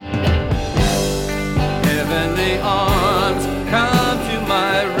Heavenly arms, come to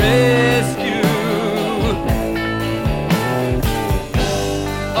my rescue.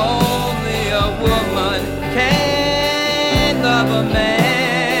 Only a woman can love a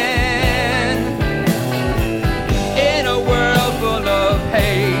man in a world full of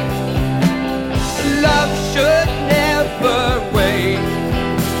hate. Love should never wait.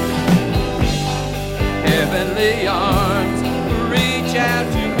 Heavenly arms, reach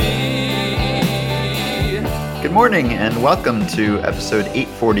out to me. Good morning and welcome to episode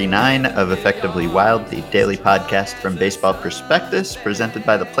 849 of Effectively Wild, the daily podcast from Baseball Prospectus, presented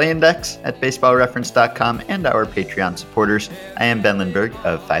by the Play Index at baseballreference.com and our Patreon supporters. I am Ben Lindbergh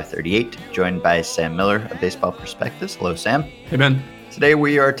of 538, joined by Sam Miller of Baseball Prospectus. Hello, Sam. Hey, Ben. Today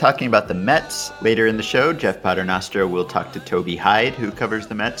we are talking about the Mets. Later in the show, Jeff Paternostro will talk to Toby Hyde, who covers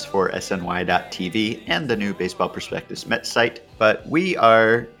the Mets for SNY.TV and the new Baseball Prospectus Mets site. But we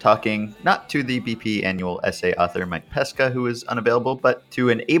are talking not to the BP annual essay author Mike Pesca, who is unavailable, but to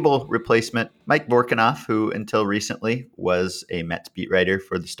an able replacement, Mike Vorkunov, who until recently was a Mets beat writer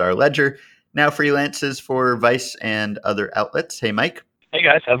for the Star Ledger, now freelances for Vice and other outlets. Hey, Mike. Hey,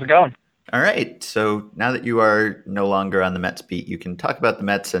 guys. How's it going? All right, so now that you are no longer on the Mets beat, you can talk about the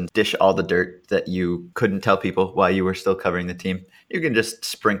Mets and dish all the dirt that you couldn't tell people while you were still covering the team. You can just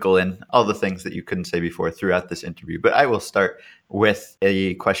sprinkle in all the things that you couldn't say before throughout this interview. But I will start with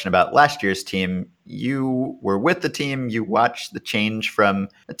a question about last year's team. You were with the team. You watched the change from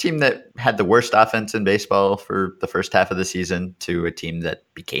a team that had the worst offense in baseball for the first half of the season to a team that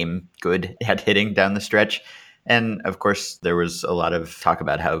became good at hitting down the stretch. And of course, there was a lot of talk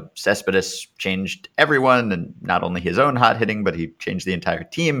about how Cespedes changed everyone, and not only his own hot hitting, but he changed the entire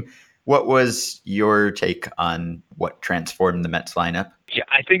team. What was your take on what transformed the Mets lineup? Yeah,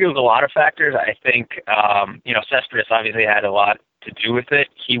 I think it was a lot of factors. I think, Cespedes obviously had a lot to do with it.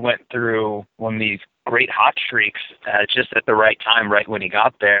 He went through one of these great hot streaks just at the right time, right when he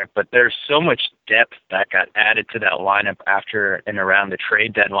got there. But there's so much depth that got added to that lineup after and around the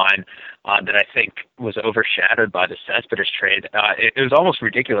trade deadline that I think was overshadowed by the Cespedes trade. It was almost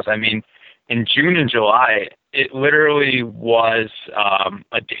ridiculous. I mean, in June and July, it literally was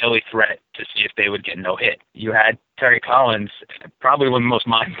a daily threat to see if they would get no hit. You had Terry Collins, probably one of the most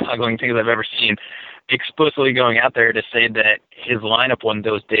mind-boggling things I've ever seen, explicitly going out there to say that his lineup one of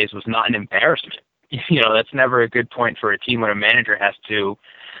those days was not an embarrassment. That's never a good point for a team when a manager has to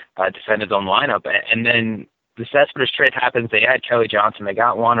defend his own lineup. And then the Cespedes trade happens. They had Kelly Johnson. They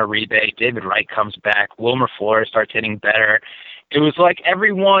got Juan Uribe. David Wright comes back. Wilmer Flores starts hitting better. It was like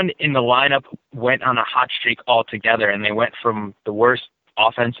everyone in the lineup went on a hot streak altogether, and they went from the worst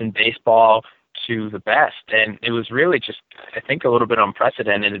offense in baseball to the best. And it was really just, I think, a little bit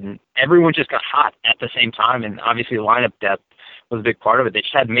unprecedented. And everyone just got hot at the same time. And obviously lineup depth was a big part of it. They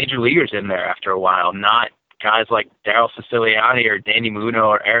just had major leaguers in there after a while, not guys like Daryl Siciliani or Danny Muno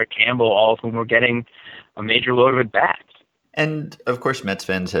or Eric Campbell, all of whom were getting a major load of at-bats. And of course, Mets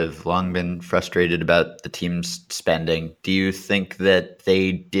fans have long been frustrated about the team's spending. Do you think that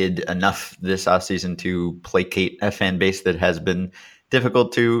they did enough this offseason to placate a fan base that has been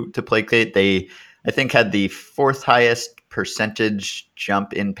difficult to placate? They, I think, had the fourth highest percentage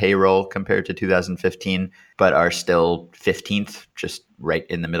jump in payroll compared to 2015, but are still 15th, just right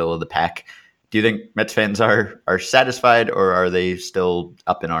in the middle of the pack. Do you think Mets fans are satisfied, or are they still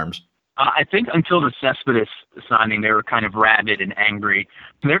up in arms? I think until the Cespedes signing, they were kind of rabid and angry.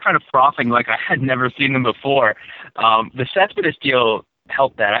 They're kind of frothing like I had never seen them before. The Cespedes deal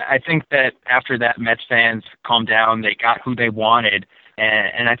helped that. I think that after that, Mets fans calmed down. They got who they wanted.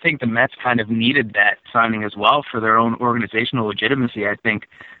 And I think the Mets kind of needed that signing as well for their own organizational legitimacy. I think,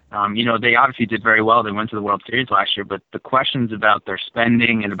 they obviously did very well. They went to the World Series last year, but the questions about their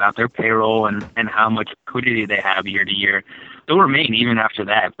spending and about their payroll and how much liquidity they have year to year, they'll remain even after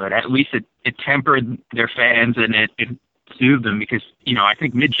that. But at least it tempered their fans and it soothed them because, I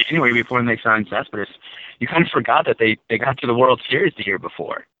think mid-January before they signed Cespedes, you kind of forgot that they got to the World Series the year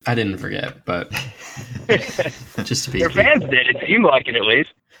before. I didn't forget, but just to be their fans did. It seemed like it at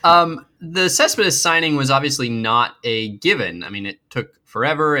least. The Cespedes signing was obviously not a given. I mean, it took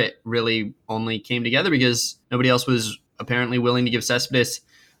forever. It really only came together because nobody else was apparently willing to give Cespedes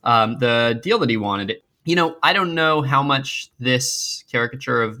the deal that he wanted. I don't know how much this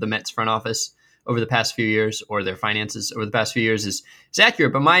caricature of the Mets front office over the past few years, or their finances over the past few years, is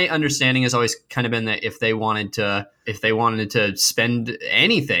accurate. But my understanding has always kind of been that if they wanted to spend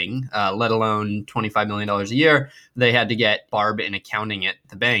anything, let alone $25 million a year, they had to get Barb in accounting at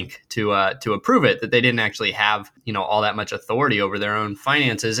the bank to approve it. That they didn't actually have all that much authority over their own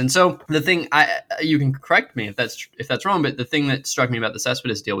finances. And so the thing, you can correct me if that's wrong, but the thing that struck me about the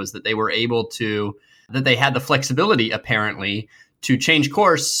Cespedes deal was that they were able to, that they had the flexibility apparently to change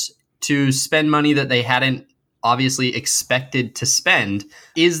course, to spend money that they hadn't obviously expected to spend.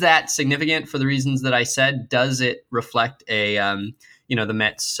 Is that significant for the reasons that I said? Does it reflect the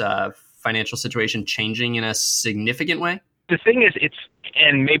Mets financial situation changing in a significant way? The thing is,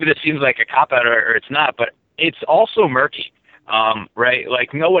 and maybe this seems like a cop-out or it's not, but it's also murky, right?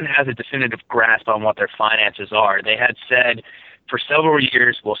 Like, no one has a definitive grasp on what their finances are. They had said for several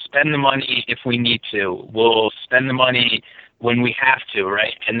years, we'll spend the money if we need to. We'll spend the money when we have to,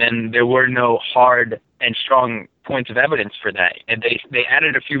 right? And then there were no hard and strong points of evidence for that. And they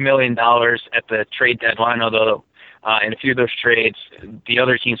added a few $1 million at the trade deadline, although in a few of those trades, the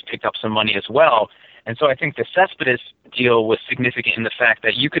other teams picked up some money as well. And so I think the Cespedes deal was significant in the fact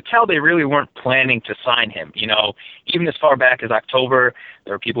that you could tell they really weren't planning to sign him. Even as far back as October,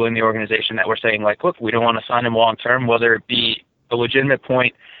 there were people in the organization that were saying, like, look, we don't want to sign him long term, whether it be a legitimate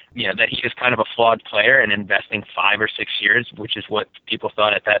point, that he is kind of a flawed player and investing 5 or 6 years, which is what people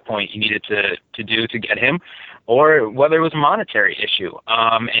thought at that point you needed to do to get him, or whether it was a monetary issue.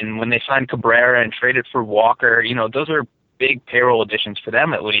 And when they signed Cabrera and traded for Walker, those are big payroll additions for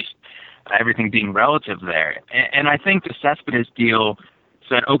them, at least, everything being relative there. And I think the Cespedes deal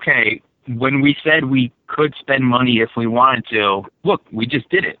said, okay, when we said we could spend money if we wanted to, look, we just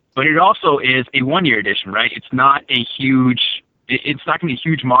did it. But it also is a 1-year addition, right? It's not going to be a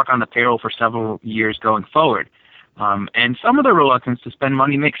huge mark on the payroll for several years going forward. And some of the reluctance to spend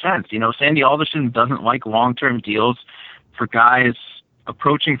money makes sense. Sandy Alderson doesn't like long-term deals for guys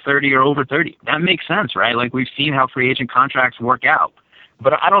approaching 30 or over 30. That makes sense, right? Like, we've seen how free agent contracts work out.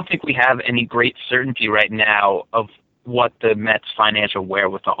 But I don't think we have any great certainty right now of what the Mets' financial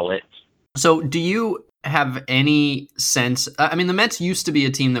wherewithal is. So do you have any sense? The Mets used to be a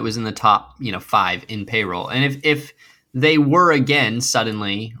team that was in the top 5 in payroll. And if they were again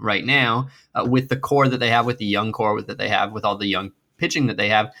suddenly right now with the core that they have, with the young core that they have, with all the young pitching that they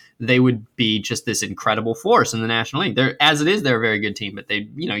have, they would be just this incredible force in the National League. As it is, they're a very good team, but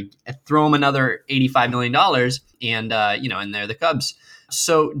they throw them another $85 million and they're the Cubs.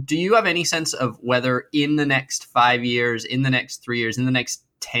 So do you have any sense of whether in the next 5 years, in the next 3 years, in the next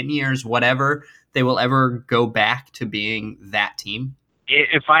 10 years, whatever, they will ever go back to being that team?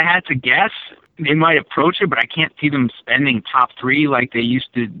 If I had to guess, they might approach it, but I can't see them spending top 3 like they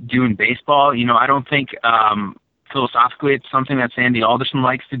used to do in baseball. I don't think philosophically it's something that Sandy Alderson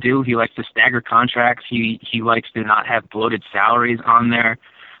likes to do. He likes to stagger contracts. He likes to not have bloated salaries on there.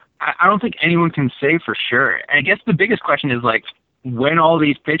 I don't think anyone can say for sure. I guess the biggest question is, like, when all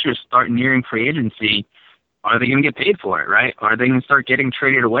these pitchers start nearing free agency, are they going to get paid for it, right? Are they going to start getting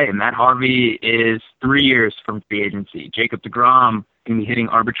traded away? And Matt Harvey is 3 years from free agency. Jacob deGrom going to be hitting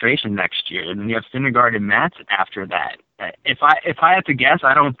arbitration next year. And then you have Syndergaard and Matz after that. If I had to guess,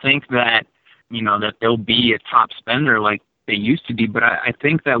 I don't think that, that they'll be a top spender like they used to be. But I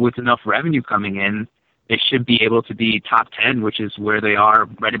think that with enough revenue coming in, they should be able to be top 10, which is where they are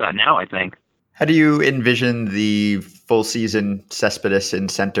right about now, I think. How do you envision the full season Cespedes in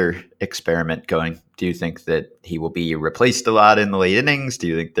center experiment going? Do you think that he will be replaced a lot in the late innings? Do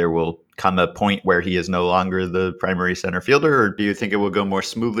you think there will come a point where he is no longer the primary center fielder? Or do you think it will go more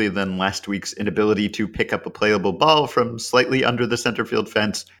smoothly than last week's inability to pick up a playable ball from slightly under the center field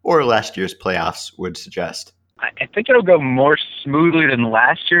fence or last year's playoffs would suggest? I think it'll go more smoothly than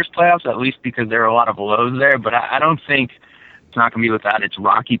last year's playoffs, at least because there are a lot of lows there. But I don't think it's not going to be without its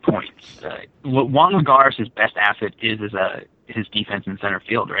rocky points. Juan Lagares' best asset is his defense in center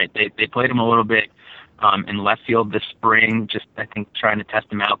field, right? They played him a little bit in left field this spring, just I think trying to test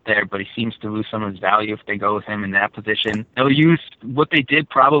him out there, but he seems to lose some of his value if they go with him in that position. They'll use what they did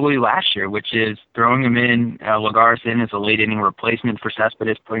probably last year, which is throwing him in, Lagares in as a late inning replacement for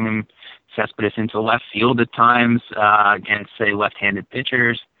Cespedes, putting Cespedes into left field at times against, say, left-handed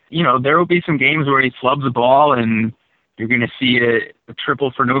pitchers. There will be some games where he flubs the ball and you're going to see a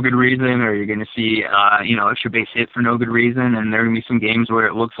triple for no good reason, or you're going to see, extra base hit for no good reason. And there are going to be some games where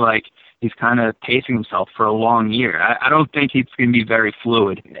it looks like he's kind of pacing himself for a long year. I don't think he's going to be very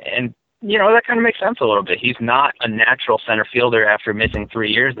fluid. And, that kind of makes sense a little bit. He's not a natural center fielder after missing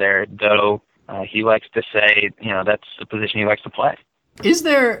 3 years there, though he likes to say, that's the position he likes to play. Is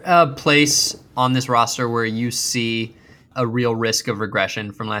there a place on this roster where you see a real risk of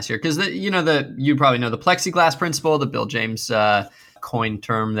regression from last year? Because you probably know the plexiglass principle, the Bill James coined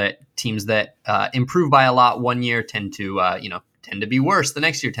term that teams that improve by a lot one year tend to be worse the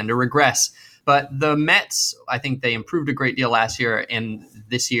next year, tend to regress. But the Mets, I think they improved a great deal last year, and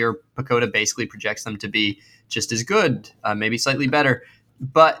this year PECOTA basically projects them to be just as good, maybe slightly better.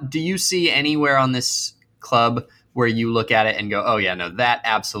 But do you see anywhere on this club where you look at it and go, oh yeah, no, that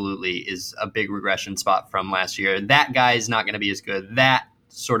absolutely is a big regression spot from last year. That guy is not going to be as good. That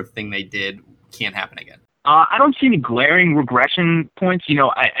sort of thing they did can't happen again. I don't see any glaring regression points.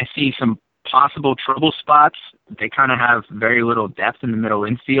 I see some possible trouble spots. They kind of have very little depth in the middle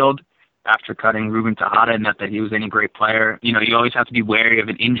infield after cutting Ruben Tejada. Not that he was any great player. You always have to be wary of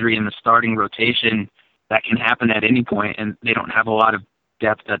an injury in the starting rotation that can happen at any point, and they don't have a lot of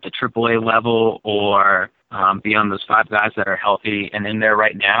depth at the AAA level or beyond those 5 guys that are healthy and in there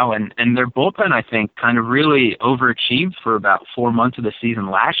right now. And their bullpen, I think, kind of really overachieved for about 4 months of the season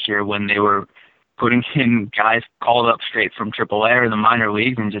last year when they were putting in guys called up straight from AAA or the minor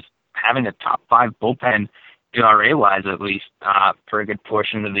leagues and just having a top 5 bullpen ERA-wise, at least, for a good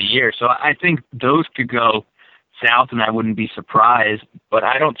portion of the year. So I think those could go south, and I wouldn't be surprised. But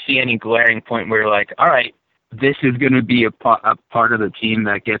I don't see any glaring point where you're like, all right, this is going to be a part of the team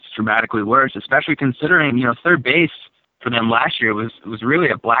that gets dramatically worse, especially considering, third base for them last year was really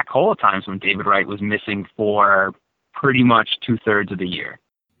a black hole at times when David Wright was missing for pretty much 2/3 of the year.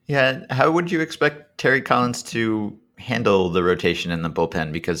 Yeah. How would you expect Terry Collins to handle the rotation in the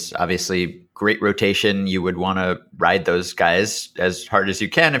bullpen? Because obviously great rotation, you would want to ride those guys as hard as you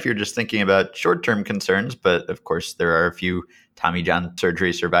can if you're just thinking about short-term concerns. But of course, there are a few Tommy John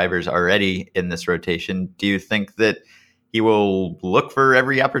surgery survivors already in this rotation. Do you think that he will look for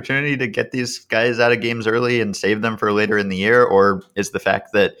every opportunity to get these guys out of games early and save them for later in the year? Or is the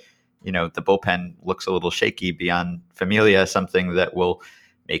fact that, the bullpen looks a little shaky beyond Familia something that will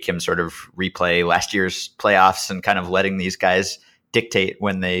make him sort of replay last year's playoffs and kind of letting these guys dictate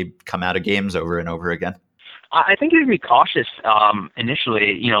when they come out of games over and over again? I think he'd be cautious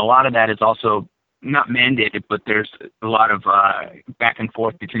initially. A lot of that is also not mandated, but there's a lot of back and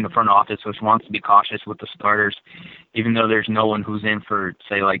forth between the front office, which wants to be cautious with the starters, even though there's no one who's in for,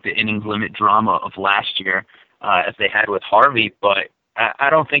 say, like the innings limit drama of last year, as they had with Harvey. But I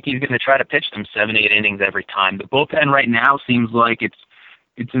don't think he's going to try to pitch them 7-8 innings every time. The bullpen right now seems like it's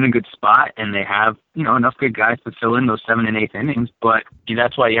in a good spot, and they have, enough good guys to fill in those 7th and 8th innings. But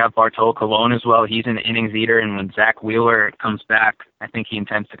that's why you have Bartolo Colon as well. He's an innings eater, and when Zach Wheeler comes back, I think he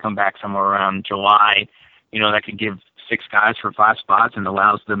intends to come back somewhere around July. That could give 6 guys for 5 spots and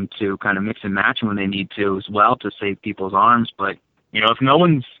allows them to kind of mix and match when they need to as well to save people's arms. But if no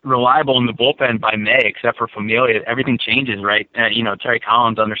one's reliable in the bullpen by May, except for Familia, everything changes, right? Terry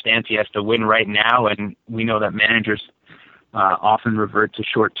Collins understands he has to win right now, and we know that managers often revert to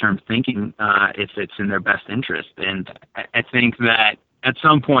short-term thinking if it's in their best interest. And I think that at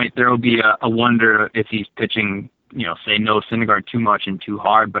some point there will be a wonder if he's pitching, say Noah Syndergaard too much and too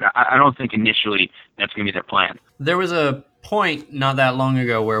hard. But I don't think initially that's going to be their plan. There was a point not that long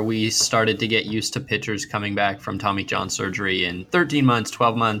ago where we started to get used to pitchers coming back from Tommy John surgery in 13 months,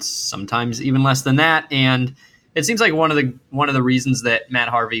 12 months, sometimes even less than that. And it seems like one of the reasons that Matt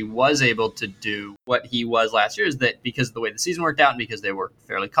Harvey was able to do what he was last year is that because of the way the season worked out and because they were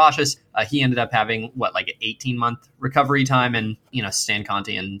fairly cautious, he ended up having an 18-month recovery time. And Stan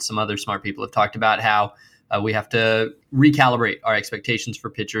Conti and some other smart people have talked about how we have to recalibrate our expectations for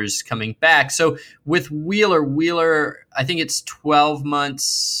pitchers coming back. So with Wheeler, I think it's 12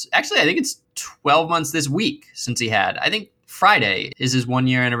 months. Actually, I think it's 12 months this week since he had. I think Friday is his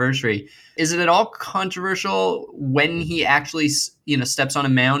 1-year anniversary. Is it at all controversial when he actually, steps on a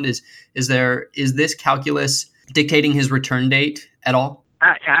mound? Is this calculus dictating his return date at all?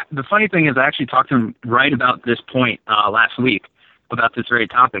 The funny thing is, I actually talked to him right about this point last week about this very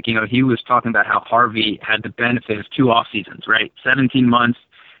topic. He was talking about how Harvey had the benefit of 2 off seasons, right? 17 months,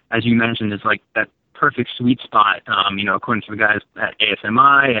 as you mentioned, is like that perfect sweet spot, according to the guys at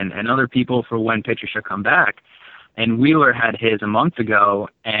ASMI and other people for when pitchers should come back. And Wheeler had his a month ago,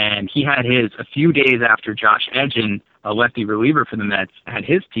 and he had his a few days after Josh Edgin, a lefty reliever for the Mets, had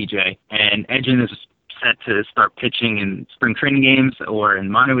his TJ. And Edgin is set to start pitching in spring training games or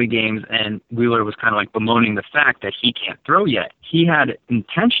in minor league games, and Wheeler was kind of like bemoaning the fact that he can't throw yet. He had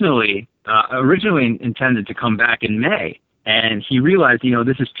originally intended to come back in May, and he realized,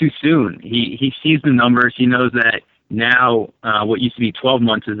 this is too soon. He sees the numbers. He knows that now what used to be 12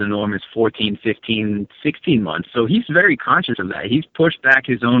 months is the norm is 14, 15, 16 months. So he's very conscious of that. He's pushed back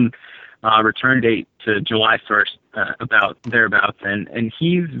his own return date to July 1st, about thereabouts, and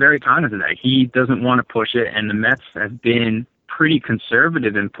he's very cognizant of that. He doesn't want to push it, and the Mets have been pretty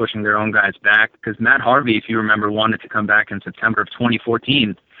conservative in pushing their own guys back, because Matt Harvey, if you remember, wanted to come back in September of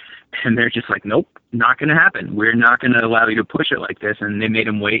 2014, and they're just like, nope, not going to happen. We're not going to allow you to push it like this, and they made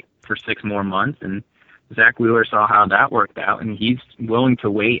him wait for 6 more months, and Zach Wheeler saw how that worked out, and he's willing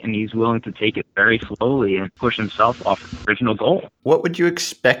to wait, and he's willing to take it very slowly and push himself off the original goal. What would you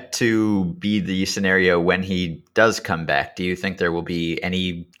expect to be the scenario when he does come back? Do you think there will be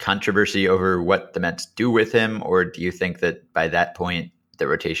any controversy over what the Mets do with him, or do you think that by that point the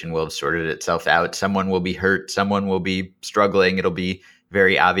rotation will have sorted itself out? Someone will be hurt, someone will be struggling, it'll be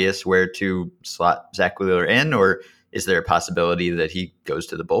very obvious where to slot Zach Wheeler in, or is there a possibility that he goes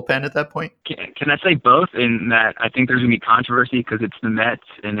to the bullpen at that point? Can I say both? In that I think there's going to be controversy because it's the Mets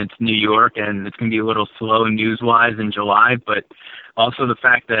and it's New York, and it's going to be a little slow news-wise in July, but also the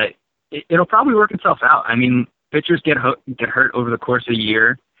fact that it'll probably work itself out. I mean, pitchers get hurt over the course of a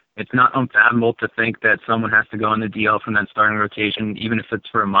year. It's not unfathomable to think that someone has to go on the DL from that starting rotation, even if it's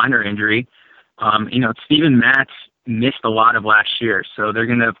for a minor injury. Steven Matz missed a lot of last year, so they're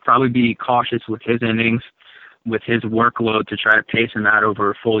going to probably be cautious with his innings, with his workload, to try to pace him out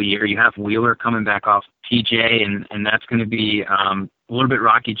over a full year. You have Wheeler coming back off TJ, and that's going to be a little bit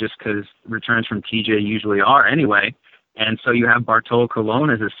rocky just because returns from TJ usually are anyway. And so you have Bartolo Colon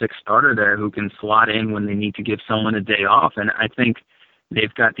as a sixth starter there who can slot in when they need to give someone a day off. And I think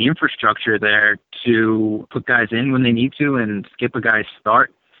they've got the infrastructure there to put guys in when they need to and skip a guy's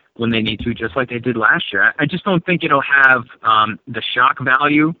start when they need to, just like they did last year. I just don't think it'll have the shock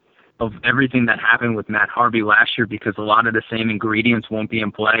value of everything that happened with Matt Harvey last year, because a lot of the same ingredients won't be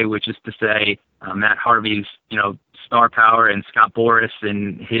in play, which is to say Matt Harvey's, star power and Scott Boras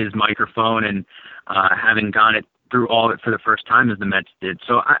and his microphone and having gone it through all of it for the first time as the Mets did.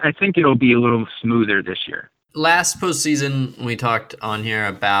 So I think it'll be a little smoother this year. Last postseason, we talked on here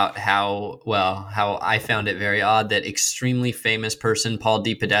about how I found it very odd that extremely famous person Paul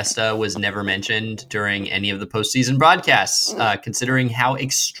DePodesta was never mentioned during any of the postseason broadcasts, considering how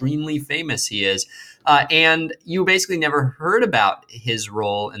extremely famous he is. And you basically never heard about his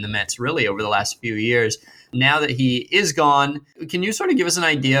role in the Mets really over the last few years. Now that he is gone, can you sort of give us an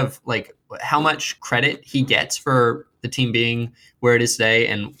idea of like how much credit he gets for the team being where it is today,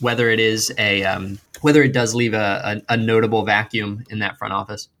 and whether it is whether it does leave a notable vacuum in that front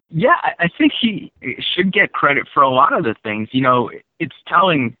office? Yeah, I think he should get credit for a lot of the things. It's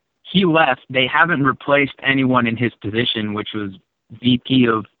telling he left. They haven't replaced anyone in his position, which was VP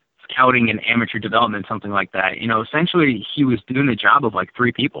of scouting and amateur development, something like that. Essentially he was doing the job of like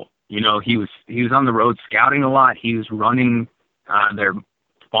 3 people. He was on the road scouting a lot. He was running their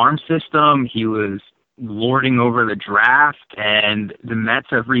farm system. He was lording over the draft, and the Mets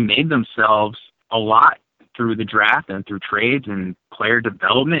have remade themselves a lot through the draft and through trades and player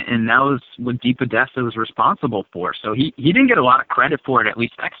development, and that was what DePodesta was responsible for. So he didn't get a lot of credit for it, at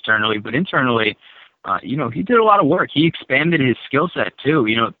least externally, but internally, he did a lot of work. He expanded his skill set too.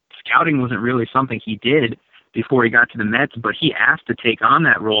 Scouting wasn't really something he did before he got to the Mets, but he asked to take on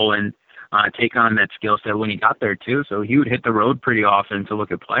that role and take on that skill set when he got there too. So he would hit the road pretty often to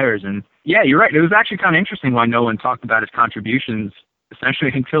look at players. And yeah, you're right. It was actually kind of interesting why no one talked about his contributions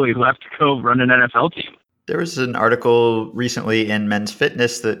essentially until he left to go run an NFL team. There was an article recently in Men's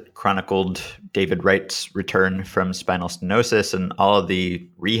Fitness that chronicled David Wright's return from spinal stenosis and all of the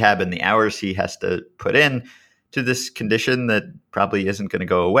rehab and the hours he has to put in to this condition that probably isn't going to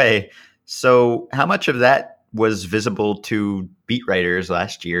go away. So how much of that was visible to beat writers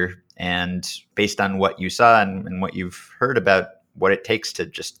last year? And based on what you saw and what you've heard about what it takes to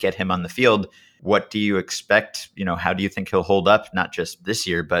just get him on the field, what do you expect? How do you think he'll hold up, not just this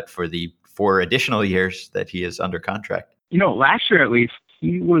year, but for the 4 additional years that he is under contract? Last year at least,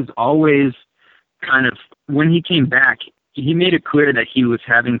 he was always kind of, when he came back, he made it clear that he was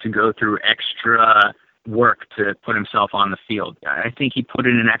having to go through extra work to put himself on the field. I think he put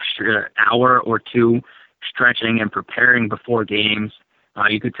in an extra hour or 2 stretching and preparing before games.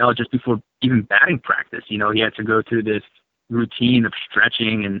 You could tell just before even batting practice, he had to go through this routine of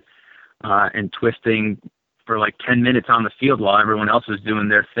stretching and twisting for like 10 minutes on the field while everyone else was doing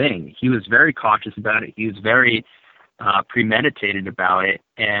their thing. He was very cautious about it. He was very premeditated about it.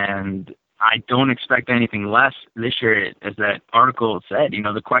 And I don't expect anything less this year. As that article said,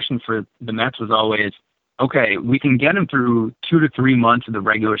 the question for the Mets was always, okay, we can get him through 2 to 3 months of the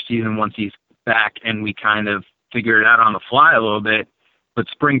regular season once he's back and we kind of figure it out on the fly a little bit. But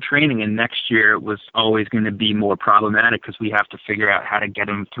spring training and next year was always going to be more problematic because we have to figure out how to get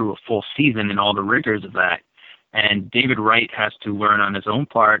him through a full season and all the rigors of that. And David Wright has to learn on his own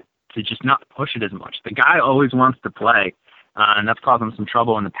part to just not push it as much. The guy always wants to play, and that's caused him some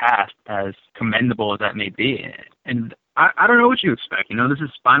trouble in the past, as commendable as that may be. And I don't know what you expect. This is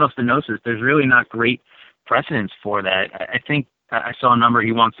spinal stenosis. There's really not great precedence for that. I think I saw a number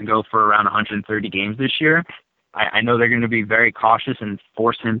he wants to go for around 130 games this year. I know they're going to be very cautious and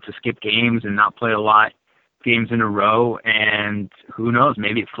force him to skip games and not play a lot games in a row. And who knows,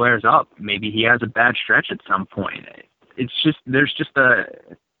 maybe it flares up. Maybe he has a bad stretch at some point. There's just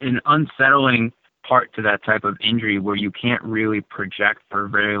an unsettling part to that type of injury where you can't really project for a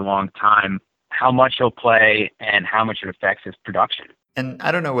very long time how much he'll play and how much it affects his production. And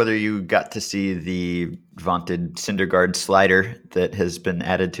I don't know whether you got to see the vaunted Syndergaard slider that has been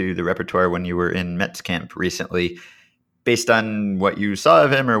added to the repertoire when you were in Mets camp recently. Based on what you saw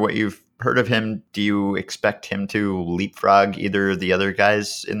of him or what you've heard of him, do you expect him to leapfrog either of the other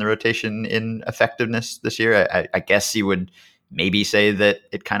guys in the rotation in effectiveness this year? I guess you would maybe say that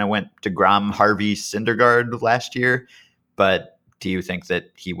it kind of went DeGrom, Harvey, Syndergaard last year, but do you think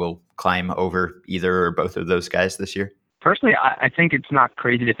that he will climb over either or both of those guys this year? Personally, I think it's not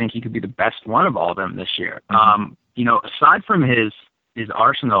crazy to think he could be the best one of all of them this year. Aside from his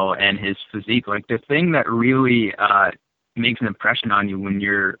arsenal and his physique, like the thing that really makes an impression on you when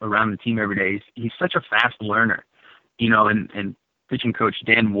you're around the team every day, he's such a fast learner. And pitching coach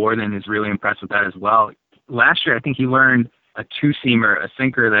Dan Warden is really impressed with that as well. Last year, I think he learned a two-seamer, a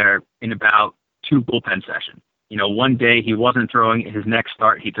sinker there in about 2 bullpen sessions. One day he wasn't throwing it. His next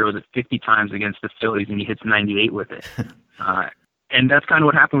start, he throws it 50 times against the Phillies, and he hits 98 with it. And that's kind of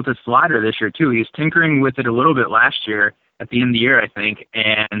what happened with his slider this year, too. He was tinkering with it a little bit last year at the end of the year, I think,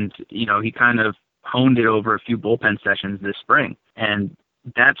 and, he kind of honed it over a few bullpen sessions this spring. And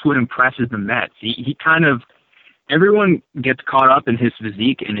that's what impresses the Mets. He kind of, everyone gets caught up in his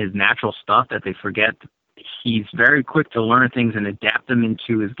physique and his natural stuff that they forget he's very quick to learn things and adapt them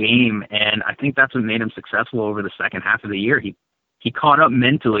into his game. And I think that's what made him successful over the second half of the year. He caught up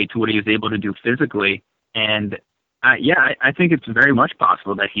mentally to what he was able to do physically. And I think it's very much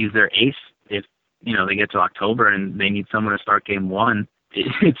possible that he's their ace if, they get to October and they need someone to start game one.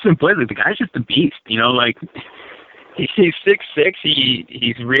 It's simply the guy's just a beast, he's 6'6".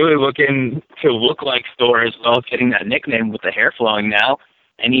 He's really looking to look like Thor as well, getting that nickname with the hair flowing now.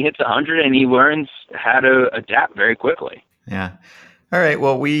 And he hits 100 and he learns how to adapt very quickly. Yeah. All right.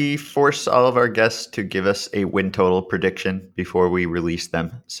 Well, we force all of our guests to give us a win total prediction before we release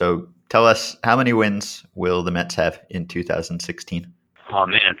them. So tell us, how many wins will the Mets have in 2016? Oh,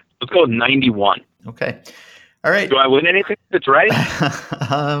 man. Let's go with 91. Okay. All right. Do I win anything that's right?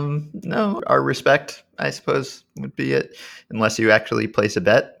 No. Our respect, I suppose, would be it. Unless you actually place a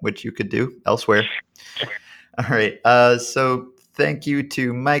bet, which you could do elsewhere. All right. So thank you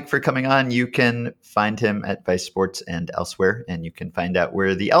to Mike for coming on. You can find him at Vice Sports and elsewhere, and you can find out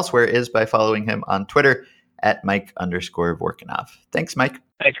where the elsewhere is by following him on Twitter at Mike_Vorkunov. Thanks, Mike.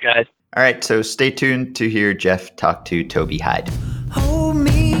 Thanks, guys. All right, so stay tuned to hear Jeff talk to Toby Hyde. Hold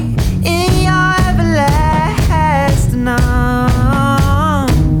me in your everlasting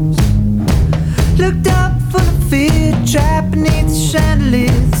arms. Looked up for the fear trap beneath the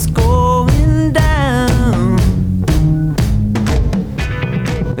chandeliers going down.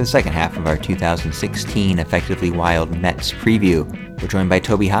 For the second half of our 2016 Effectively Wild Mets preview, we're joined by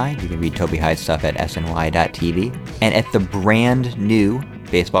Toby Hyde. You can read Toby Hyde's stuff at sny.tv and at the brand new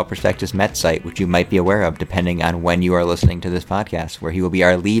Baseball Prospectus Mets site, which you might be aware of depending on when you are listening to this podcast, where he will be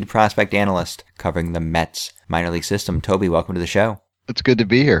our lead prospect analyst covering the Mets minor league system. Toby, welcome to the show. It's good to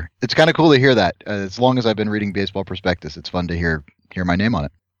be here. It's kind of cool to hear that. As long as I've been reading Baseball Prospectus, it's fun to hear my name on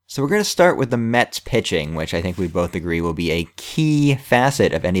it. So we're going to start with the Mets pitching, which I think we both agree will be a key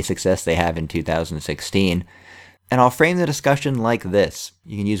facet of any success they have in 2016. And I'll frame the discussion like this.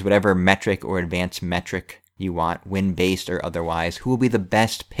 You can use whatever metric or advanced metric you want, win-based or otherwise. Who will be the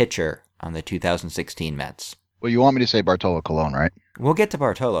best pitcher on the 2016 Mets? Well, you want me to say Bartolo Colon, right? We'll get to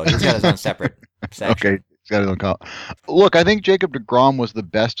Bartolo. He's got his own separate section. Okay, he's got his own call. Look, I think Jacob deGrom was the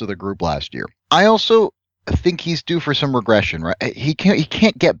best of the group last year. I also think he's due for some regression, right? He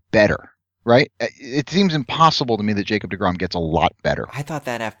can't get better, right? It seems impossible to me that Jacob deGrom gets a lot better. I thought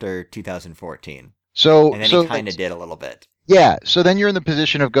that after 2014. So, and then he kind of did a little bit. Yeah. So then you're in the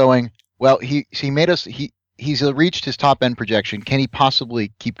position of going, well, he's reached his top end projection. Can he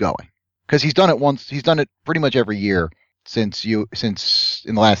possibly keep going? Because he's done it once. He's done it pretty much every year since in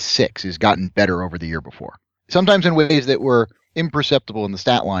the last 6. He's gotten better over the year before. Sometimes in ways that were imperceptible in the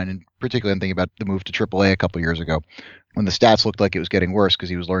stat line, and particularly I'm thinking about the move to AAA a couple years ago, when the stats looked like it was getting worse because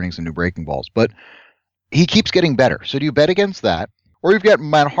he was learning some new breaking balls. But he keeps getting better. So do you bet against that, or you've got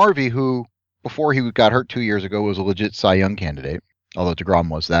Matt Harvey, who before he got hurt 2 years ago was a legit Cy Young candidate. although DeGrom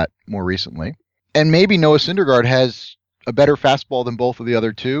was that more recently. And maybe Noah Syndergaard has a better fastball than both of the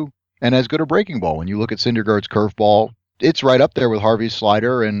other two and as good a breaking ball. When you look at Syndergaard's curveball, it's right up there with Harvey's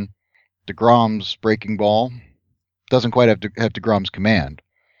slider, and DeGrom's breaking ball doesn't quite have DeGrom's command.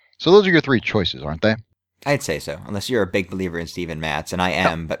 So those are your three choices, aren't they? I'd say so, unless you're a big believer in Steven Matz, and I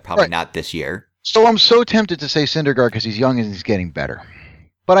am, but probably not this year. So I'm so tempted to say Syndergaard because he's young and he's getting better.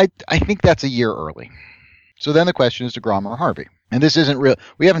 But I think that's a year early. So then the question is DeGrom or Harvey. And this isn't real.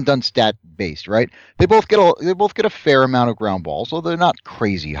 We haven't done stat based, right? They both get a fair amount of ground balls, so they're not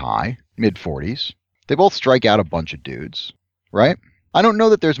crazy high, mid 40s. They both strike out a bunch of dudes, right? I don't know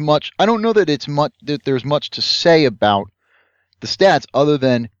that there's much. I don't know that there's much to say about the stats other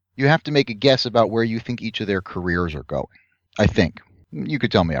than you have to make a guess about where you think each of their careers are going. I think you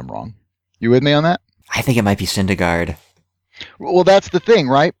could tell me I'm wrong. You with me on that? I think it might be Syndergaard. Well, that's the thing,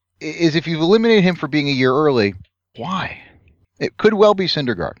 right? Is if you've eliminated him for being a year early, why? It could well be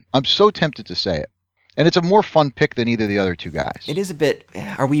Syndergaard. I'm so tempted to say it. And it's a more fun pick than either of the other two guys. It is a bit...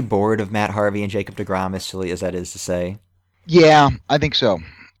 Are we bored of Matt Harvey and Jacob DeGrom, as silly as that is to say? Yeah, I think so.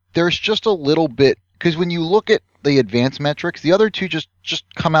 There's just a little bit... Because when you look at the advanced metrics, the other two just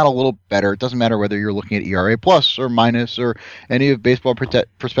come out a little better. It doesn't matter whether you're looking at ERA plus or minus or any of Baseball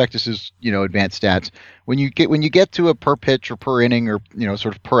Prospectus's, advanced stats. When you get to a per pitch or per inning or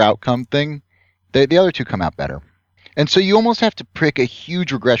sort of per outcome thing, the other two come out better. And so you almost have to pick a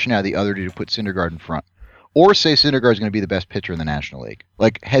huge regression out of the other two to put Syndergaard in front, or say Syndergaard is going to be the best pitcher in the National League.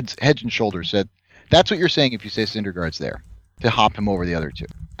 Like heads and shoulders said, that's what you're saying if you say Syndergaard's there to hop him over the other two.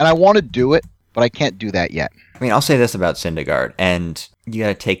 And I want to do it, but I can't do that yet. I mean, I'll say this about Syndergaard, and you got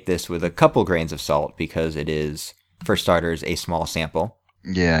to take this with a couple grains of salt because it is, for starters, a small sample.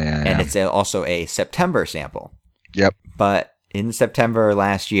 Yeah. And it's also a September sample. Yep. But in September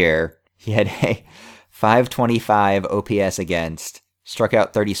last year, he had a 525 OPS against, struck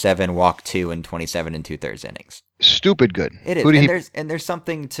out 37, walked 2 in 27 and 2/3 innings. Stupid good. It is. There's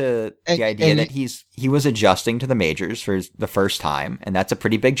something to the idea that he was adjusting to the majors for the first time, and that's a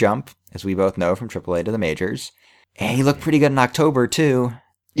pretty big jump, as we both know, from AAA to the majors. And he looked pretty good in October too.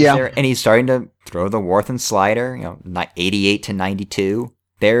 And he's starting to throw the Warth and slider, 88 to 92.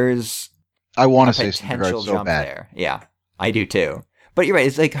 There's I want to say potential so jump bad. there. Yeah, I do too. But you're right.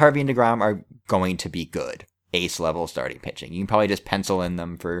 It's like Harvey and DeGrom are going to be good ace level starting pitching. You can probably just pencil in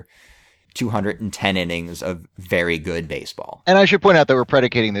them for 210 innings of very good baseball. And I should point out that we're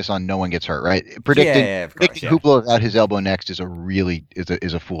predicating this on no one gets hurt, right? Predicting who blows out his elbow next is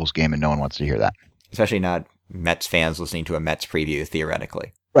a fool's game, and no one wants to hear that. Especially not Mets fans listening to a Mets preview,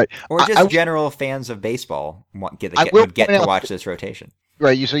 theoretically. Right. Or just general fans of baseball would get to watch this rotation.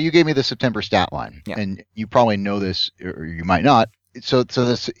 Right. So you gave me the September stat line, yeah. And you probably know this, or you might not. So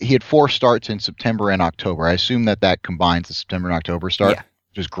he had 4 starts in September and October. I assume that combines the September and October start. Yeah.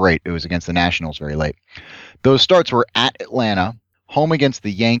 Which was great. It was against the Nationals very late. Those starts were at Atlanta, home against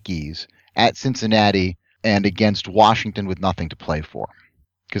the Yankees, at Cincinnati, and against Washington with nothing to play for.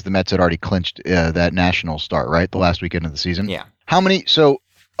 Because the Mets had already clinched that National start, right? The last weekend of the season. Yeah. How many? So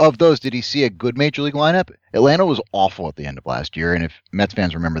of those, did he see a good Major League lineup? Atlanta was awful at the end of last year, and if Mets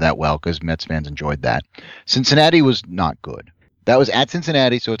fans remember that well, because Mets fans enjoyed that. Cincinnati was not good. That was at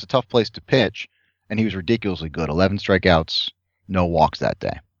Cincinnati, so it's a tough place to pitch, and he was ridiculously good. 11 strikeouts, no walks that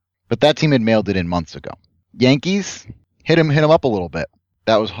day. But that team had mailed it in months ago. Yankees hit him up a little bit.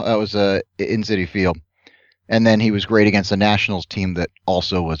 That was in Citi Field. And then he was great against the Nationals team that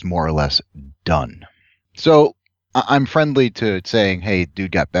also was more or less done. So I'm friendly to saying, hey,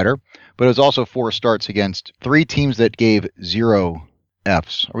 dude got better. But it was also 4 starts against 3 teams that gave 0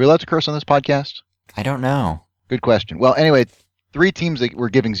 Fs. Are we allowed to curse on this podcast? I don't know. Good question. Well, anyway, 3 teams that were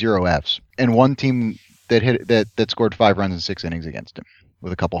giving 0 Fs, and 1 team that scored 5 runs in 6 innings against him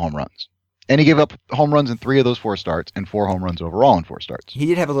with a couple home runs. And he gave up home runs in 3 of those 4 starts and 4 home runs overall in 4 starts. He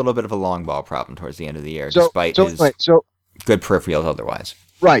did have a little bit of a long ball problem towards the end of the year, despite his good peripherals otherwise.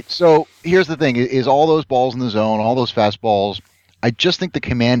 Right. So here's the thing: is all those balls in the zone, all those fastballs. I just think the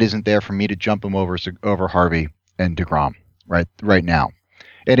command isn't there for me to jump him over Harvey and DeGrom right now.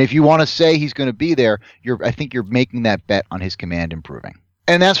 And if you want to say he's going to be there, I think you're making that bet on his command improving,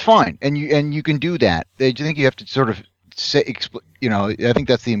 and that's fine. And you can do that. I think you have to sort of say, I think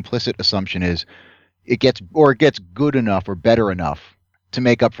that's the implicit assumption is it gets good enough or better enough to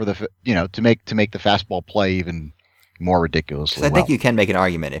make up for the to make the fastball play even more ridiculously. I think you can make an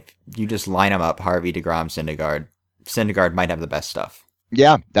argument if you just line them up: Harvey, DeGrom, Syndergaard. Syndergaard might have the best stuff.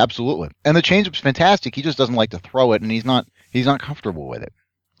 Yeah, absolutely. And the changeup's fantastic. He just doesn't like to throw it, and he's not comfortable with it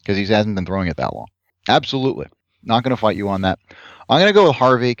because he hasn't been throwing it that long. Absolutely, not going to fight you on that. I'm going to go with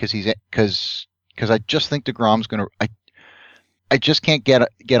Harvey because I just think DeGrom's going to. I just can't get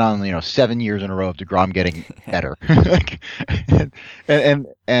on 7 years in a row of DeGrom getting better. Like,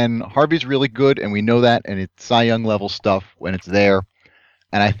 and Harvey's really good, and we know that, and it's Cy Young level stuff when it's there.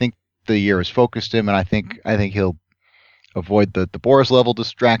 And I think the year has focused him, and I think he'll avoid the Boris level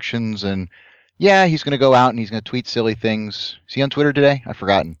distractions. And yeah, he's going to go out and he's going to tweet silly things. Is he on Twitter today? I've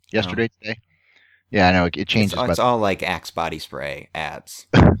forgotten. Yesterday, today. Yeah, I know it changes. It's all like Axe body spray ads.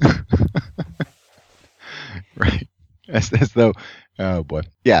 Right. As though, oh boy.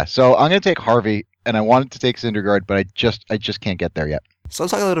 Yeah, so I'm going to take Harvey, and I wanted to take Syndergaard, but I just can't get there yet. So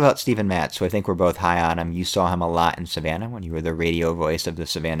let's talk a little about Steven Matz, who I think we're both high on him. You saw him a lot in Savannah when you were the radio voice of the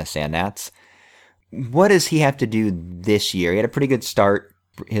Savannah Sandgnats. What does he have to do this year? He had a pretty good start,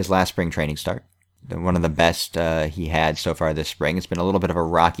 his last spring training start. One of the best he had so far this spring. It's been a little bit of a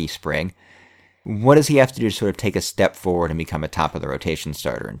rocky spring. What does he have to do to sort of take a step forward and become a top of the rotation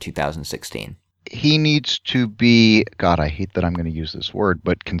starter in 2016? He needs to be, God, I hate that I'm going to use this word,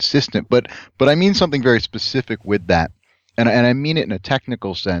 but consistent. But I mean something very specific with that. And I mean it in a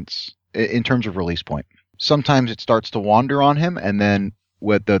technical sense in terms of release point. Sometimes it starts to wander on him, and then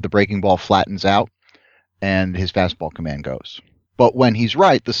with the breaking ball flattens out and his fastball command goes. But when he's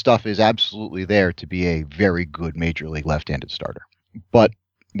right, the stuff is absolutely there to be a very good major league left-handed starter. But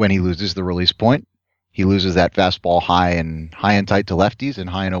when he loses the release point, he loses that fastball high and tight to lefties and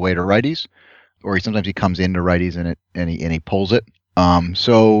high and away to righties, or sometimes he comes into righties and he pulls it.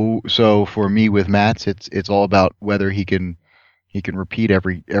 So for me with Matz, it's all about whether he can repeat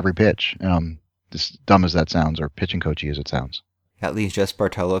every pitch. As dumb as that sounds, or pitching coachy as it sounds. That leaves just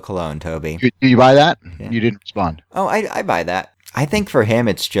Bartolo Colon, Toby. Do you buy that? Yeah. You didn't respond. Oh, I buy that. I think for him,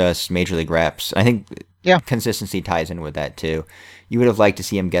 it's just major league reps. I think consistency ties in with that too. You would have liked to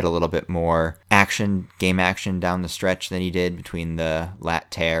see him get a little bit more game action down the stretch than he did between the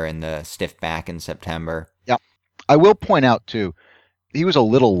lat tear and the stiff back in September. Yeah. I will point out too, he was a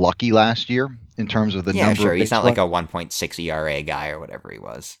little lucky last year in terms of the number. Yeah, sure. Of He's not like a 1.6 ERA guy or whatever he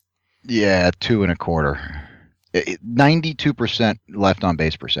was. Yeah, 2.25. 92% left on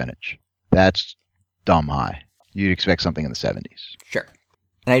base percentage. That's dumb high. You'd expect something in the 70s. Sure.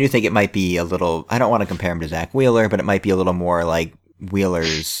 And I do think it might be a little, I don't want to compare him to Zach Wheeler, but it might be a little more like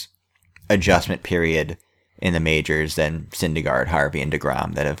Wheeler's adjustment period in the majors than Syndergaard, Harvey, and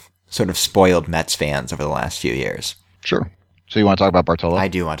DeGrom that have sort of spoiled Mets fans over the last few years. Sure. So you want to talk about Bartolo? I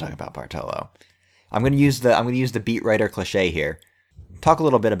do want to talk about Bartolo. I'm going to use the beat writer cliche here. Talk a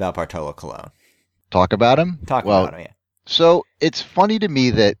little bit about Bartolo Colon. Talk about him? About him, yeah. So it's funny to me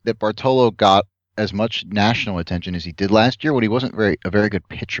that Bartolo got as much national attention as he did last year when he wasn't a very good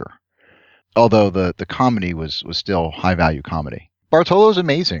pitcher. Although the comedy was still high value comedy. Bartolo's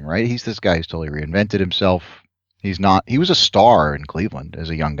amazing, right? He's this guy who's totally reinvented himself. He was a star in Cleveland as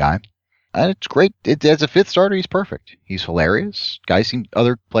a young guy. And it's great. As a fifth starter, he's perfect. He's hilarious.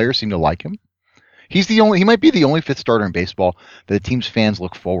 Other players seem to like him. He might be the only fifth starter in baseball that the team's fans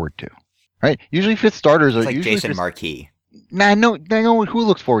look forward to. Right? Usually fifth starters are like Jason Marquis. No, who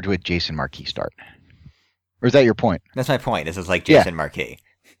looks forward to a Jason Marquis start? Or is that your point? That's my point. This is like Jason Marquis.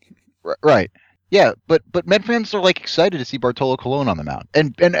 Right. Yeah, but Met fans are like excited to see Bartolo Colon on the mound.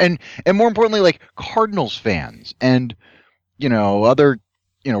 And more importantly, like Cardinals fans and other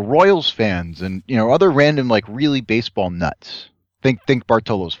Royals fans and other random like really baseball nuts think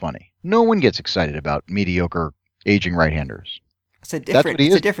Bartolo's funny. No one gets excited about mediocre aging right-handers. It's a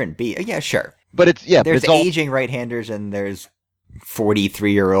different beat. Yeah, sure. But there's aging right-handers and there's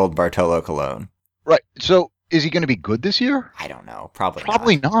 43-year-old Bartolo Colon. Right. So is he going to be good this year? I don't know.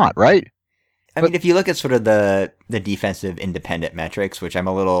 Probably not, right? I mean, if you look at sort of the defensive independent metrics, which I'm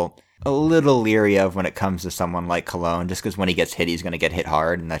a little leery of when it comes to someone like Colon, just because when he gets hit, he's going to get hit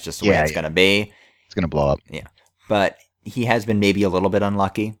hard, and that's just the way it's going to be. It's going to blow up. Yeah. But he has been maybe a little bit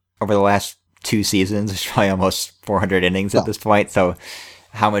unlucky over the last 2 seasons. It's probably almost 400 innings at this point. So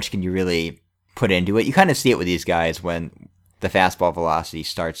how much can you really put into it? You kind of see it with these guys when the fastball velocity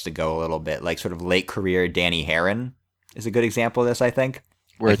starts to go a little bit, like sort of late career Danny Herron is a good example of this, I think.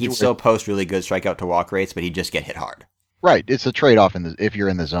 Where he'd still post really good strikeout to walk rates, but he'd just get hit hard. Right. It's a trade-off if you're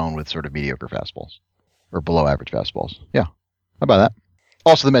in the zone with sort of mediocre fastballs or below average fastballs. Yeah. How about that?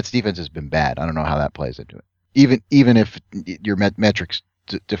 Also, the Mets defense has been bad. I don't know how that plays into it. Even if your metrics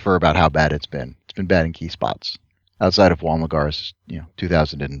differ about how bad it's been bad in key spots outside of Juan Lagares,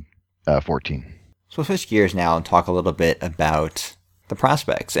 2014. So we'll switch gears now and talk a little bit about the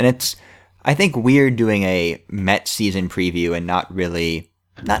prospects. And it's, I think, weird doing a Mets season preview and not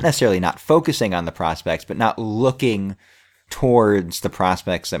necessarily not focusing on the prospects, but not looking towards the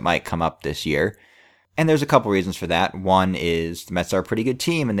prospects that might come up this year. And there's a couple reasons for that. One is the Mets are a pretty good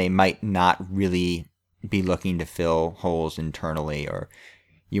team and they might not really be looking to fill holes internally, or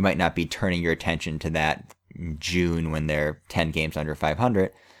you might not be turning your attention to that in June when they're 10 games under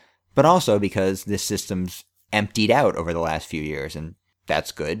 500, but also because this system's emptied out over the last few years, and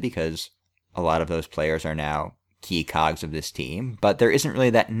that's good because a lot of those players are now key cogs of this team, but there isn't really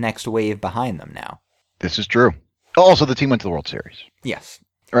that next wave behind them now. This is true. Also, the team went to the World Series. Yes.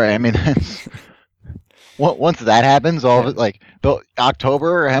 Right. I mean, once that happens, all of it, like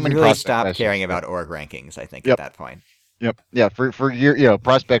October, how many you really prospects stop caring about org rankings, I think, Yep. at that point. Yep. Yeah. For your,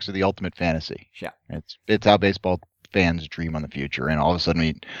 prospects are the ultimate fantasy. Yeah. It's how baseball fans dream on the future, and all of a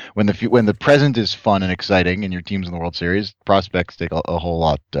sudden, when the present is fun and exciting, and your team's in the World Series, prospects take a whole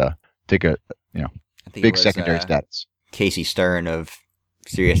lot. Take a I think big it was, secondary status. Casey Stern of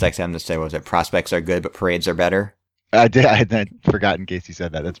SiriusXM to say, was it prospects are good, but parades are better? I had forgotten Casey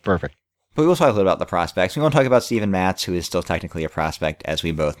said that. That's perfect. But we will talk a little about the prospects. We won't talk about Steven Matz, who is still technically a prospect, as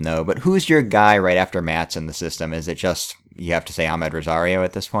we both know. But who's your guy right after Matz in the system? Is it just you have to say Ahmed Rosario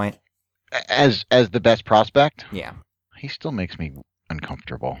at this point? As the best prospect, Yeah. he still makes me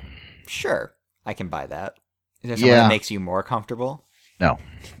uncomfortable. Sure. I can buy that. Is there someone that makes you more comfortable? No,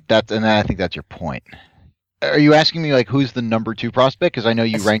 and I think that's your point. Are you asking me like who's the number 2 prospect? Because I know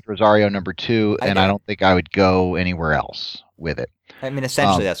you ranked Rosario number 2, and I don't think I would go anywhere else with it. I mean,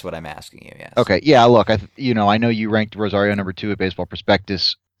 essentially, that's what I'm asking you. Yes. Okay. Yeah. Look, I know you ranked Rosario number 2 at Baseball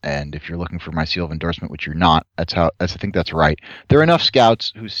Prospectus, and if you're looking for my seal of endorsement, which you're not, I think that's right. There are enough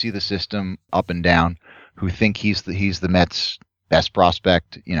scouts who see the system up and down, who think he's the Mets' best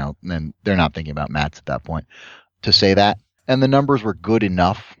prospect. Then they're not thinking about Mets at that point to say that. And the numbers were good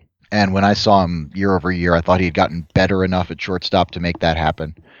enough. And when I saw him year over year, I thought he had gotten better enough at shortstop to make that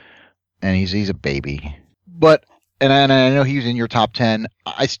happen. And he's a baby. But and I know he's in your top 10.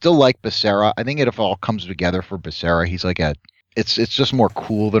 I still like Becerra. I think if it all comes together for Becerra, he's like it's just more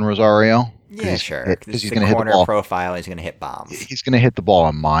cool than Rosario. Yeah, sure. Because he's going to hit the corner ball. Profile. He's going to hit bombs. He's going to hit the ball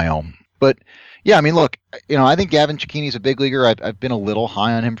a mile. But yeah, I mean, look, I think Gavin Cecchini's a big leaguer. I've been a little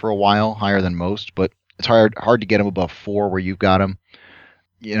high on him for a while, higher than most, but it's hard to get him above 4 where you've got him.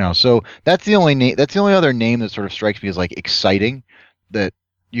 So that's the only other name that sort of strikes me as like exciting that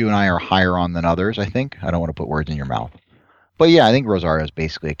you and I are higher on than others. I think I don't want to put words in your mouth, but yeah, I think Rosario is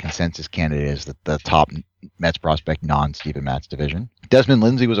basically a consensus candidate as the top Mets prospect non-Steven Matz division. Desmond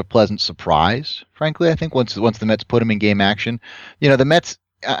Lindsay was a pleasant surprise, frankly. I think once the Mets put him in game action, the Mets.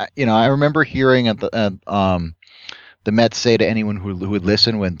 I remember hearing the Mets say to anyone who would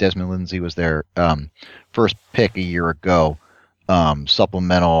listen when Desmond Lindsay was their first pick a year ago.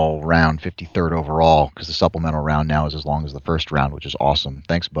 Supplemental round 53rd overall, because the supplemental round now is as long as the first round, which is awesome.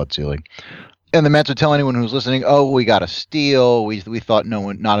 Thanks, Bud Selig. And the Mets would tell anyone who's listening, "Oh, we got a steal. We thought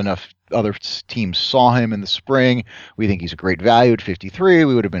not enough other teams saw him in the spring. We think he's a great value at 53.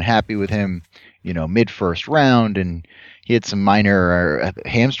 We would have been happy with him, mid first round." And he had some minor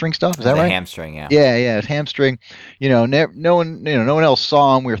hamstring stuff. Is that right? Hamstring, yeah. Yeah, it's hamstring. No one else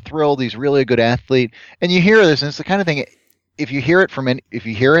saw him. We were thrilled. He's really a good athlete. And you hear this, and it's the kind of thing. If you hear it,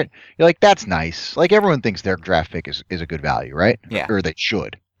 you're like, that's nice. Like everyone thinks their draft pick is a good value, right? Yeah. Or they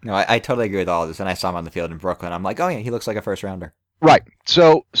should. No, I totally agree with all of this. And I saw him on the field in Brooklyn. I'm like, oh yeah, he looks like a first rounder. Right.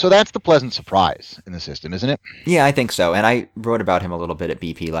 So that's the pleasant surprise in the system, isn't it? Yeah, I think so. And I wrote about him a little bit at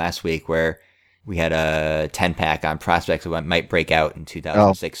BP last week, where we had a 10-pack on prospects who might break out in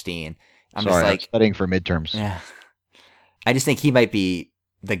 2016. I'm studying for midterms. Yeah. I just think he might be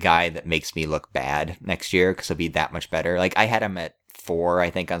the guy that makes me look bad next year because he'll be that much better. Like I had him at 4, I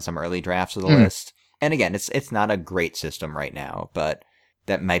think, on some early drafts of the list. And again, it's not a great system right now, but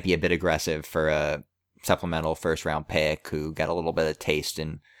that might be a bit aggressive for a supplemental first round pick who got a little bit of taste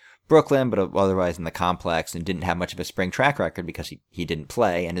in Brooklyn, but otherwise in the complex and didn't have much of a spring track record because he didn't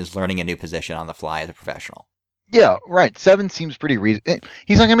play and is learning a new position on the fly as a professional. Yeah, right. 7 seems pretty reasonable.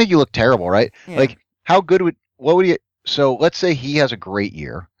 He's not going to make you look terrible, right? Yeah. Like what would he? So let's say he has a great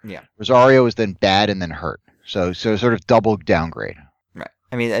year. Yeah. Rosario is then bad and then hurt. So sort of double downgrade. Right.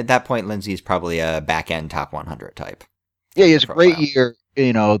 I mean, at that point, Lindsay's probably a back-end top 100 type. Yeah, he has a great year.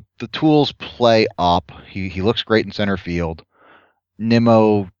 The tools play up. He looks great in center field.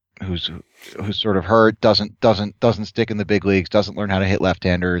 Nimmo, who's sort of hurt, doesn't stick in the big leagues, doesn't learn how to hit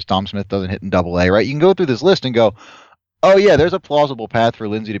left-handers. Tom Smith doesn't hit in Double-A, right? You can go through this list and go, oh yeah, there's a plausible path for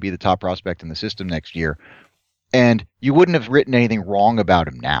Lindsay to be the top prospect in the system next year. And you wouldn't have written anything wrong about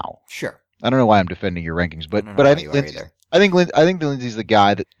him now. Sure. I don't know why I'm defending your rankings, but I think Lindsay's the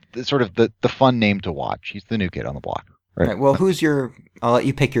guy that's sort of the fun name to watch. He's the new kid on the block. Right. Well, I'll let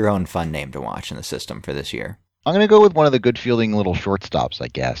you pick your own fun name to watch in the system for this year. I'm going to go with one of the good fielding little shortstops, I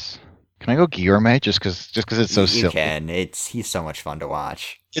guess. Can I go Guillorme just because it's so You silly? can. He's so much fun to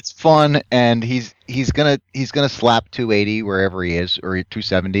watch. It's fun, and he's gonna slap 280 wherever he is, or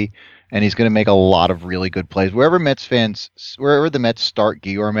 270, and he's gonna make a lot of really good plays. Wherever the Mets start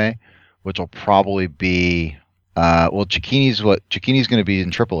Guillorme, which will probably be Cicchini's gonna be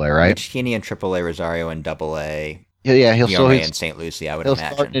in AAA, right? Cicchini and AAA, Rosario in AA. Yeah, he'll Guillorme in St. Lucie, I would he'll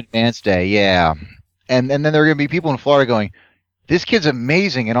imagine. start an advanced day, yeah. And then there are gonna be people in Florida going, this kid's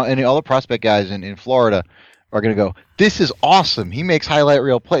amazing, and all the prospect guys in Florida are going to go, this is awesome. He makes highlight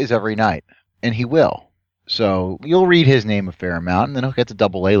reel plays every night, and he will. So you'll read his name a fair amount, and then he'll get to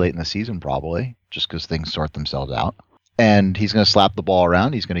AA late in the season probably, just because things sort themselves out. And he's going to slap the ball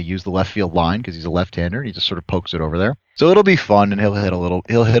around. He's going to use the left field line because he's a left-hander, and he just sort of pokes it over there. So it'll be fun, and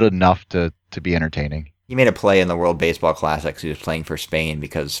he'll hit enough to be entertaining. He made a play in the World Baseball Classics. He was playing for Spain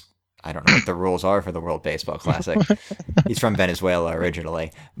because I don't know what the rules are for the World Baseball Classic. He's from Venezuela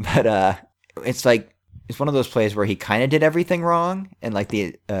originally. But it's one of those plays where he kind of did everything wrong. And like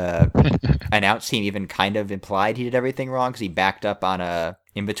the announce team even kind of implied he did everything wrong because he backed up on a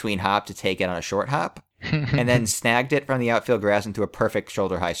in-between hop to take it on a short hop. And then snagged it from the outfield grass into a perfect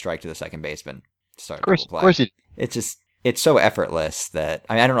shoulder-high strike to the second baseman. Of course he did. It's so effortless that,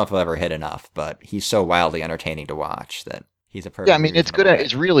 I don't know if he'll ever hit enough, but he's so wildly entertaining to watch that he's a perfect. Yeah, I mean, it's good.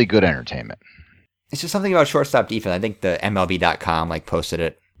 It's really good entertainment. It's just something about shortstop defense. I think the MLB.com posted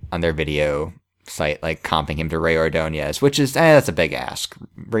it on their video site, comping him to Ray Ordonez, which is that's a big ask.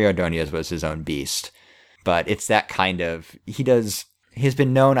 Ray Ordonez was his own beast, but it's that kind of he's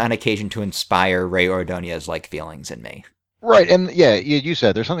been known on occasion to inspire Ray Ordonez like feelings in me. Right, and yeah, you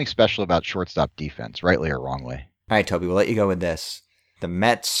said there's something special about shortstop defense, rightly or wrongly. All right, Toby, we'll let you go with this. The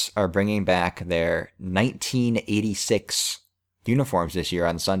Mets are bringing back their 1986 uniforms this year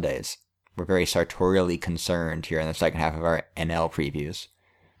on Sundays. We're very sartorially concerned here in the second half of our NL previews.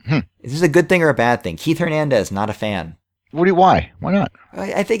 Is this a good thing or a bad thing? Keith Hernandez, not a fan. Why? Why not?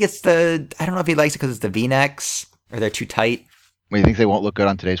 I think it's I don't know if he likes it because it's the V-necks or they're too tight. Well, you think they won't look good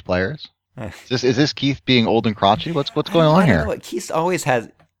on today's players? Is this Keith being old and crotchety? What's going on here? Know. Keith always has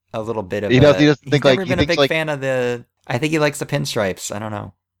a little bit of. He doesn't think he's never been a big fan of the. I think he likes the pinstripes. I don't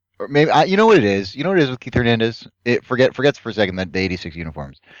know. Or maybe you know what it is. You know what it is with Keith Hernandez. Forgets for a second that the '86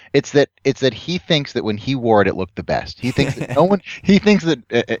 uniforms. It's that he thinks that when he wore it looked the best. He thinks that no one. He thinks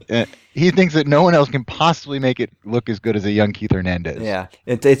that no one else can possibly make it look as good as a young Keith Hernandez. Yeah,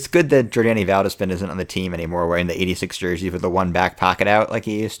 it's good that Jordany Valdespin isn't on the team anymore, wearing the '86 jersey with the one back pocket out like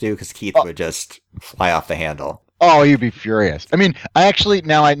he used to, because Keith would just fly off the handle. Oh, you'd be furious. I mean, I actually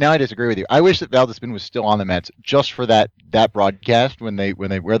now I disagree with you. I wish that Valdespin was still on the Mets just for that broadcast when they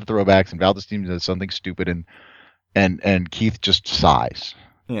wear the throwbacks and Valdespin does something stupid and Keith just sighs.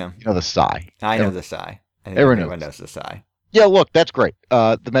 Yeah, you know the sigh. I know the sigh. I think everyone knows the sigh. Yeah, look, that's great.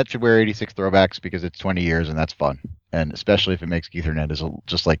 The Mets should wear 86 throwbacks because it's 20 years and that's fun, and especially if it makes Keith Hernandez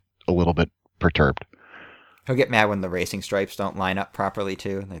just a little bit perturbed. He'll get mad when the racing stripes don't line up properly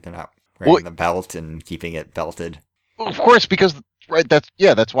too. Like they're not wearing the belt and keeping it belted. Well, of course, because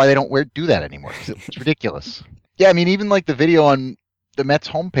that's why they don't do that anymore. It's ridiculous. Yeah, I mean, even the video on the Mets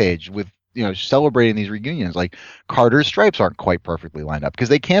homepage with celebrating these reunions, Carter's stripes aren't quite perfectly lined up because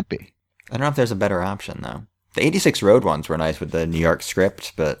they can't be. I don't know if there's a better option though. The 86 road ones were nice with the New York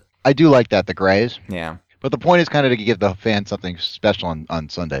script, but I do like that, the grays. Yeah. But the point is kind of to give the fans something special on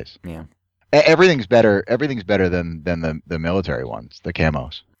Sundays. Yeah. Everything's better than the military ones, the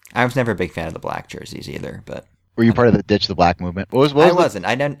camos. I was never a big fan of the black jerseys either, but were you part of the ditch the black movement? I wasn't.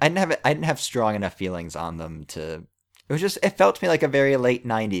 I didn't have strong enough feelings on them to. It felt to me like a very late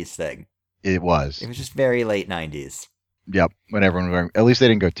 '90s thing. It was just very late '90s. Yep. When everyone was wearing, at least they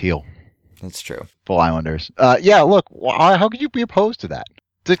didn't go teal. That's true. Full Islanders. Yeah. Look, how could you be opposed to that?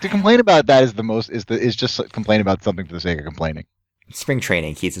 To complain about that is just complain about something for the sake of complaining. Spring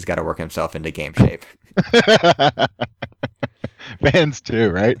training, Keith has got to work himself into game shape. Fans too,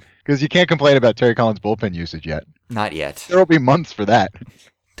 right? Because you can't complain about Terry Collins' bullpen usage yet. Not yet. There will be months for that.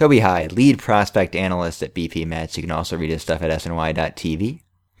 Toby Hyde, lead prospect analyst at BP Mets. You can also read his stuff at SNY.TV.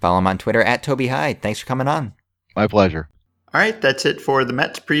 Follow him on Twitter at Toby Hyde. Thanks for coming on. My pleasure. All right, that's it for the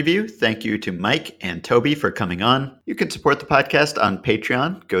Mets preview. Thank you to Mike and Toby for coming on. You can support the podcast on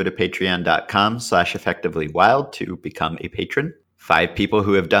Patreon. Go to patreon.com/effectivelywild to become a patron. 5 people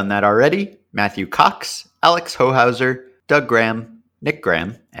who have done that already: Matthew Cox, Alex Hohauser, Doug Graham, Nick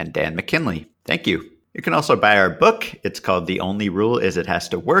Graham, and Dan McKinley. Thank you. You can also buy our book. It's called The Only Rule Is It Has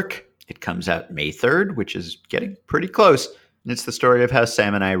to Work. It comes out May 3rd, which is getting pretty close. And it's the story of how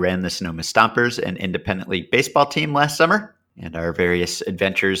Sam and I ran the Sonoma Stompers, an independent league baseball team, last summer. and our various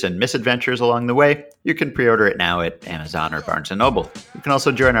adventures and misadventures along the way, you can pre-order it now at Amazon or Barnes & Noble. You can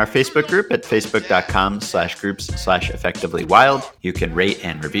also join our Facebook group at facebook.com/groups/effectivelywild. You can rate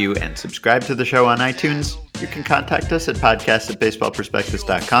and review and subscribe to the show on iTunes. You can contact us at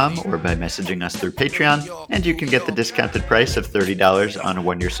podcast@baseballprospectus.com or by messaging us through Patreon. And you can get the discounted price of $30 on a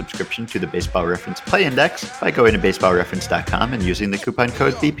one-year subscription to the Baseball Reference Play Index by going to baseballreference.com and using the coupon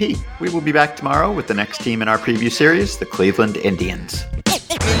code BP. We will be back tomorrow with the next team in our preview series, the Cleveland Indians.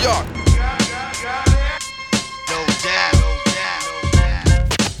 New York.